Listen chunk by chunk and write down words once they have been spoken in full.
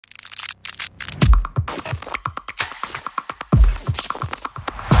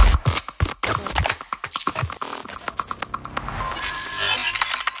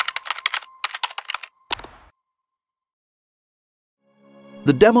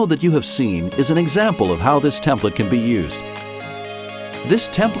The demo that you have seen is an example of how this template can be used. This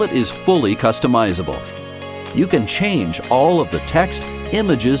template is fully customizable. You can change all of the text,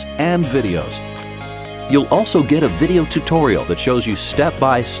 images, and videos. You'll also get a video tutorial that shows you step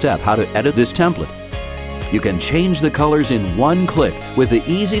by step how to edit this template. You can change the colors in one click with the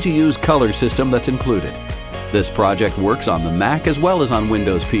easy-to-use color system that's included. This project works on the Mac as well as on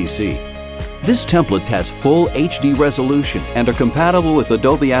Windows PC. This template has full HD resolution and are compatible with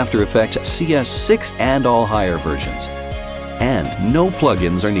Adobe After Effects CS6 and all higher versions. And no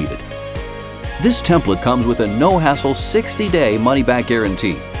plugins are needed. This template comes with a no-hassle 60-day money-back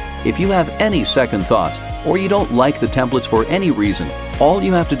guarantee. If you have any second thoughts or you don't like the templates for any reason, all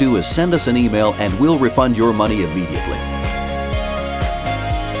you have to do is send us an email and we'll refund your money immediately.